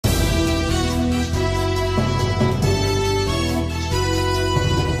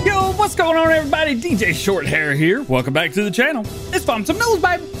What's going on, everybody? DJ Shorthair here. Welcome back to the channel. It's fun, some news,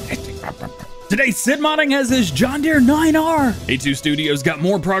 baby. Today, SiiD Modding has his John Deere 9R. A2 Studios got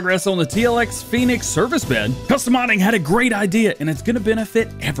more progress on the TLX Service Bed. Custom Modding had a great idea, and it's going to benefit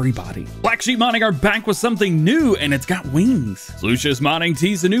everybody. Black Sheep Modding are back with something new, and it's got wings. Lucius Modding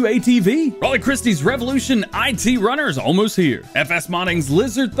teased a new ATV. Raleigh Christie's Revolution IT Runner is almost here. FS Modding's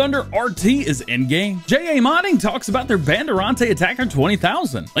Lizard Thunder RT is in-game. JHHG Modding talks about their Banderante Attacker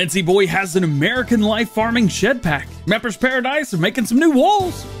 20,000. Lindsay Boy has an American Life Farming Shed Pack. Mapper's Paradise are making some new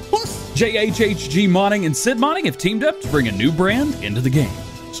walls. Plus, JHHG Modding and SiiD Modding have teamed up to bring a new brand into the game.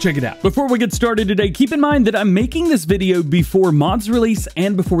 Let's check it out. Before we get started today, keep in mind that I'm making this video before mods release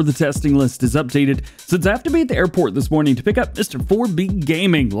and before the testing list is updated, since I have to be at the airport this morning to pick up Mr. 4B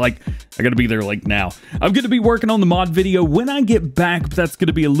Gaming. Like, I gotta be there like now. I'm gonna be working on the mod video when I get back, but that's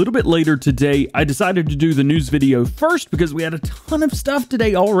gonna be a little bit later today. I decided to do the news video first because we had a ton of stuff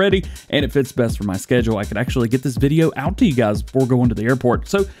today already, and it fits best for my schedule. I could actually get this video out to you guys before going to the airport.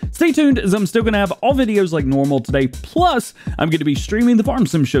 So stay tuned, as I'm still gonna have all videos like normal today, plus I'm gonna be streaming the Farm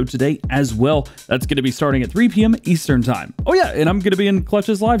Sim show today as well. That's going to be starting at 3 p.m. Eastern time. Oh yeah, and I'm going to be in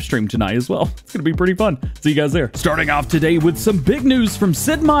Clutch's live stream tonight as well. It's going to be pretty fun. See you guys there. Starting off today with some big news from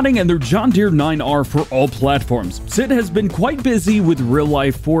SiiD Modding and their John Deere 9R for all platforms. SiiD has been quite busy with real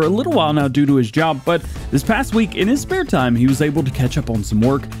life for a little while now due to his job, but this past week in his spare time, he was able to catch up on some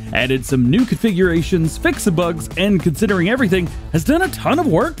work, added some new configurations, fixed some bugs, and considering everything, has done a ton of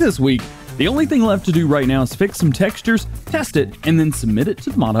work this week. The only thing left to do right now is fix some textures, test it, and then submit it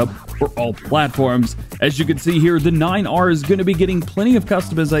to the mod hub for all platforms. As you can see here, the 9R is going to be getting plenty of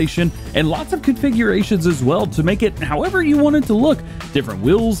customization and lots of configurations as well to make it however you want it to look. Different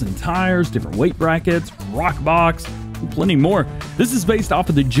wheels and tires, different weight brackets, rock box, and plenty more. This is based off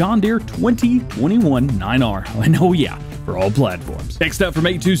of the John Deere 2021 9R. And oh yeah, for all platforms. Next up from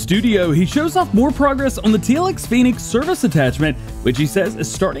A2 Studio, he shows off more progress on the TLX Service attachment, which he says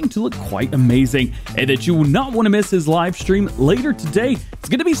is starting to look quite amazing, and that you will not want to miss his live stream later today. It's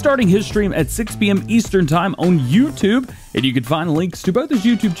going to be starting his stream at 6 p.m. Eastern time on YouTube, and you can find links to both his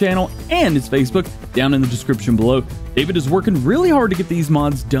YouTube channel and his Facebook down in the description below. David is working really hard to get these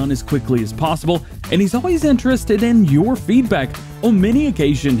mods done as quickly as possible, and he's always interested in your feedback. On many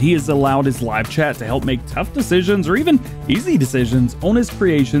occasions, he has allowed his live chat to help make tough decisions or even easy decisions on his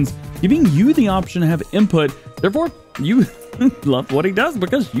creations, giving you the option to have input. Therefore, you love what he does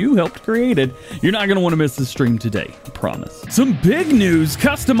because you helped create it. You're not going to want to miss this stream today, I promise. Some big news.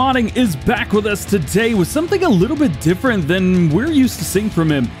 Custom Modding is back with us today with something a little bit different than we're used to seeing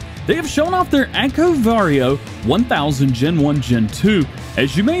from him. They have shown off their Agco Vario 1000 Gen 1 Gen 2.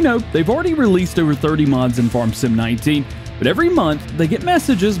 As you may know, they've already released over 30 mods in Farm Sim 19, but every month they get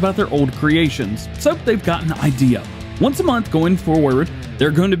messages about their old creations, so they've got an idea. Once a month going forward, they're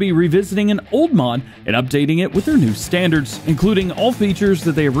going to be revisiting an old mod and updating it with their new standards, including all features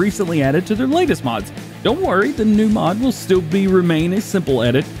that they have recently added to their latest mods. Don't worry, the new mod will still remain a simple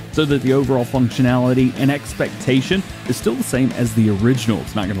edit, so that the overall functionality and expectation is still the same as the original.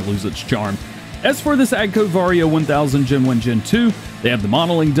 It's not going to lose its charm. As for this Agco Vario 1000 Gen 1 Gen 2, they have the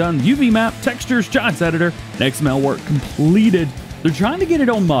modeling done, UV map, textures, giants editor, and XML work completed. They're trying to get it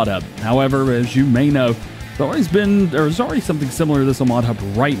on Mod Hub. However, as you may know, there's already something similar to this on Mod Hub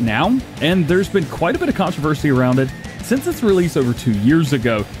right now, and there's been quite a bit of controversy around it since its release over 2 years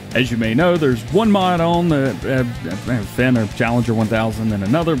ago. As you may know, there's one mod on the Finn or Challenger 1000, and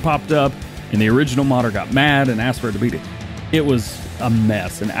another popped up, and the original modder got mad and asked for it to beat it. It was a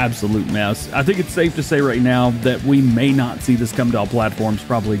mess, an absolute mess. I think it's safe to say right now that we may not see this come to all platforms,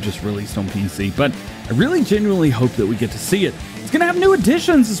 probably just released on PC, but I really genuinely hope that we get to see it. It's going to have new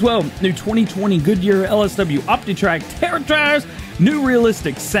additions as well. New 2020 Goodyear LSW OptiTrack Terra tires, new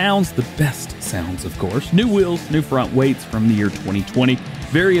realistic sounds, the best sounds of course, new wheels, new front weights from the year 2020,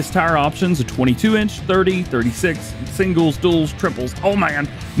 various tire options, a 22-inch, 30, 36, singles, duals, triples, oh man,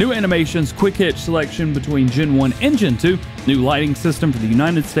 new animations, quick hitch selection between Gen 1 and Gen 2, new lighting system for the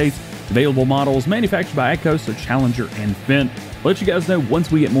United States, available models manufactured by Agco, so Challenger and Finn. I'll let you guys know once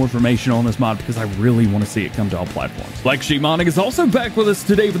we get more information on this mod because I really want to see it come to all platforms. Black Sheep Modding is also back with us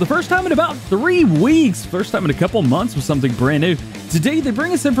today for the first time in about 3 weeks. First time in a couple months with something brand new. Today they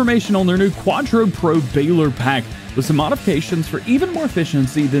bring us information on their new Quadro Pro Baler pack with some modifications for even more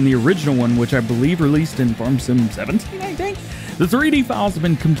efficiency than the original one, which I believe released in Farm Sim 17, I think. The 3D files have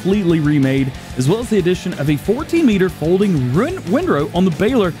been completely remade, as well as the addition of a 14-meter folding windrow on the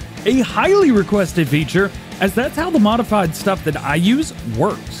baler, a highly requested feature, as that's how the modified stuff that I use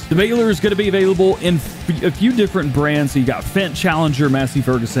works. The baler is going to be available in a few different brands. So you got Fendt, Challenger, Massey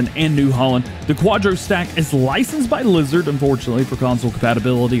Ferguson, and New Holland. The Quadro stack is licensed by Lizard, unfortunately, for console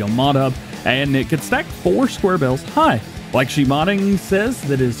compatibility on ModHub, and it can stack 4 square bales high. Black Sheep Modding says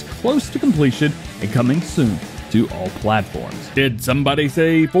that it is close to completion and coming soon to all platforms. Did somebody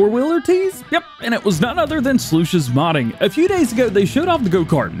say four-wheeler tease? Yep, and it was none other than Slush's Modding. A few days ago, they showed off the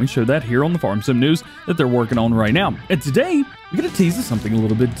go-kart, and we showed that here on the Farm Sim News that they're working on right now. And today, we're gonna tease something a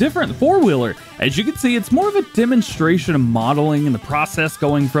little bit different, the four-wheeler. As you can see, it's more of a demonstration of modeling and the process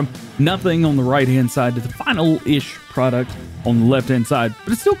going from nothing on the right-hand side to the final-ish product on the left-hand side,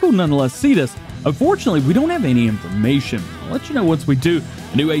 but it's still cool nonetheless. See this. Unfortunately, we don't have any information. I'll let you know once we do.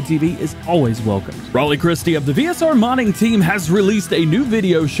 A new ATV is always welcome. Raleigh Christie of the VSR modding team has released a new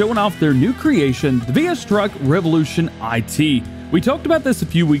video showing off their new creation, the VS Truck Revolution IT. We talked about this a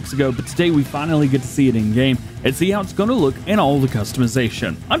few weeks ago, but today we finally get to see it in game and see how it's going to look and all the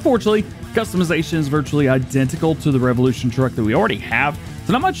customization. Unfortunately, customization is virtually identical to the Revolution truck that we already have,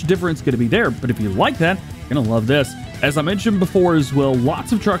 so not much difference going to be there, but if you like that, you're going to love this. As I mentioned before as well,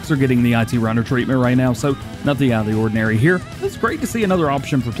 lots of trucks are getting the IT runner treatment right now, so nothing out of the ordinary here. It's great to see another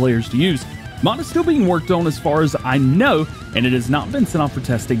option for players to use. Mod is still being worked on as far as I know, and it has not been sent off for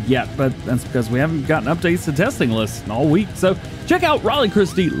testing yet, but that's because we haven't gotten updates to testing lists in all week. So check out Raleigh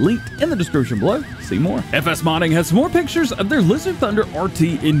Christie, linked in the description below. See more. FS Modding has some more pictures of their Lizard Thunder RT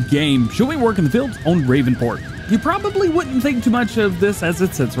in game. She'll be working the fields on Ravenport. You probably wouldn't think too much of this as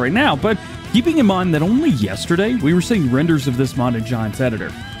it sits right now, but keeping in mind that only yesterday we were seeing renders of this mod in Giants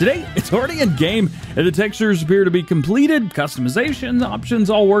Editor. Today, it's already in game, and the textures appear to be completed, customization options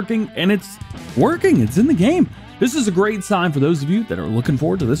all working, and it's working. It's in the game. This is a great sign for those of you that are looking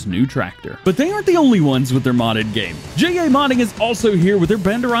forward to this new tractor. But they aren't the only ones with their modded game. JA Modding is also here with their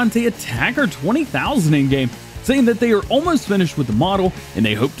Bandeirante Attacker 20,000 in game, saying that they are almost finished with the model, and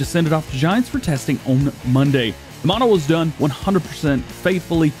they hope to send it off to Giants for testing on Monday. The model was done 100%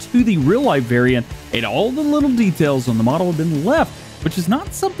 faithfully to the real-life variant, and all the little details on the model have been left, which is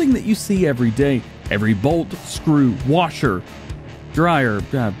not something that you see every day. Every bolt, screw, washer, dryer,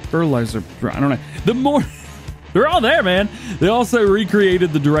 fertilizer, I don't know. They're all there, man. They also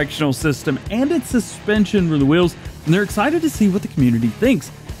recreated the directional system and its suspension for the wheels, and they're excited to see what the community thinks.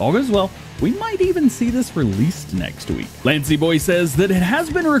 If all goes well, we might even see this released next week. Lancey Boy says that it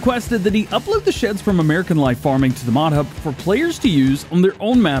has been requested that he upload the sheds from American Life Farming to the mod hub for players to use on their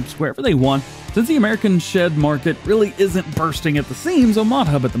own maps wherever they want, since the American shed market really isn't bursting at the seams on mod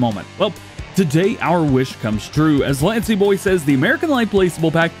hub at the moment. Well, today our wish comes true, as Lancey Boy says the American Life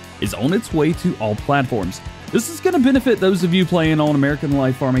Placeable Pack is on its way to all platforms. This is going to benefit those of you playing on American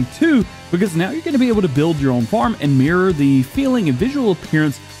Life Farming too, because now you're going to be able to build your own farm and mirror the feeling and visual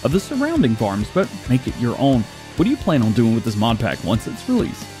appearance of the surrounding farms, but make it your own. What do you plan on doing with this mod pack once it's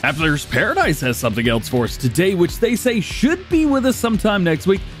released? Appler's Paradise has something else for us today, which they say should be with us sometime next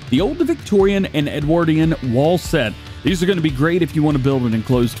week. The old Victorian and Edwardian wall set. These are going to be great if you want to build an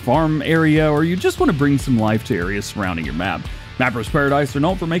enclosed farm area, or you just want to bring some life to areas surrounding your map. Appler's Paradise are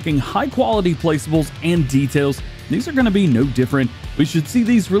known for making high-quality placeables and details. These are going to be no different. We should see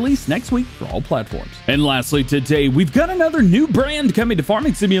these released next week for all platforms. And lastly, today, we've got another new brand coming to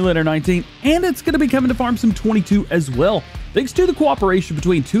Farming Simulator 19, and it's going to be coming to Farm Sim 22 as well, thanks to the cooperation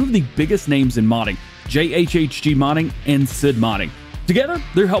between two of the biggest names in modding, JHHG Modding and SiiD Modding. Together,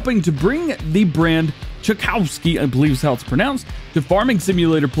 they're helping to bring the brand Czechowski, I believe is how it's pronounced, to farming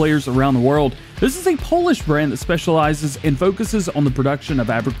simulator players around the world. This is a Polish brand that specializes and focuses on the production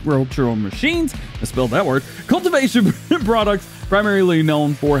of agricultural machines, I spelled that word, cultivation products, primarily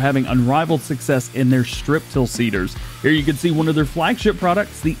known for having unrivaled success in their strip till seeders. Here you can see one of their flagship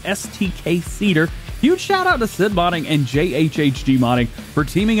products, the STK Seeder. Huge shout out to SiiD Modding and JHHG Modding for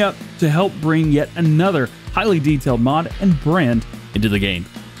teaming up to help bring yet another highly detailed mod and brand into the game.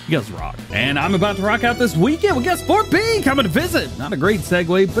 You guys rock. And I'm about to rock out this weekend with Guest 4B coming to visit. Not a great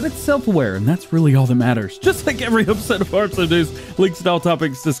segue, but it's self-aware, and that's really all that matters. Just like every episode of Farm Sim News, links to all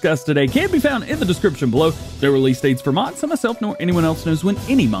topics discussed today can be found in the description below. No release dates for mods, so myself nor anyone else knows when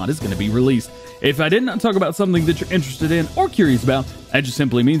any mod is going to be released. If I did not talk about something that you're interested in or curious about, that just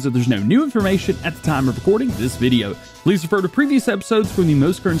simply means that there's no new information at the time of recording this video. Please refer to previous episodes for the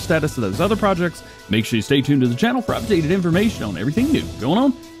most current status of those other projects. Make sure you stay tuned to the channel for updated information on everything new going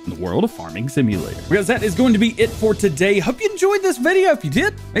on in the world of Farming Simulator. Because that is going to be it for today. Hope you enjoyed this video. If you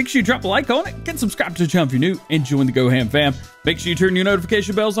did, make sure you drop a like on it, get subscribed to the channel if you're new, and join the GoHam fam. Make sure you turn your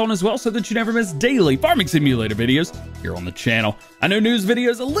notification bells on as well so that you never miss daily Farming Simulator videos here on the channel. I know news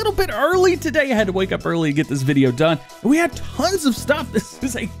videos a little bit early today. I had to wake up early to get this video done. And we had tons of stuff. This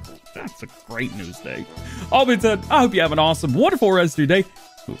is a That's a great news day. All being said, I hope you have an awesome, wonderful rest of your day.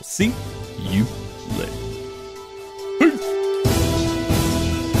 We'll see you later. Peace.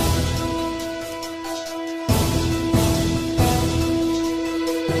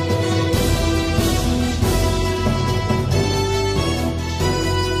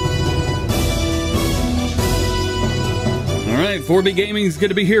 All right, 4B Gaming is going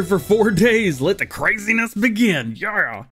to be here for 4 days. Let the craziness begin. Yeah.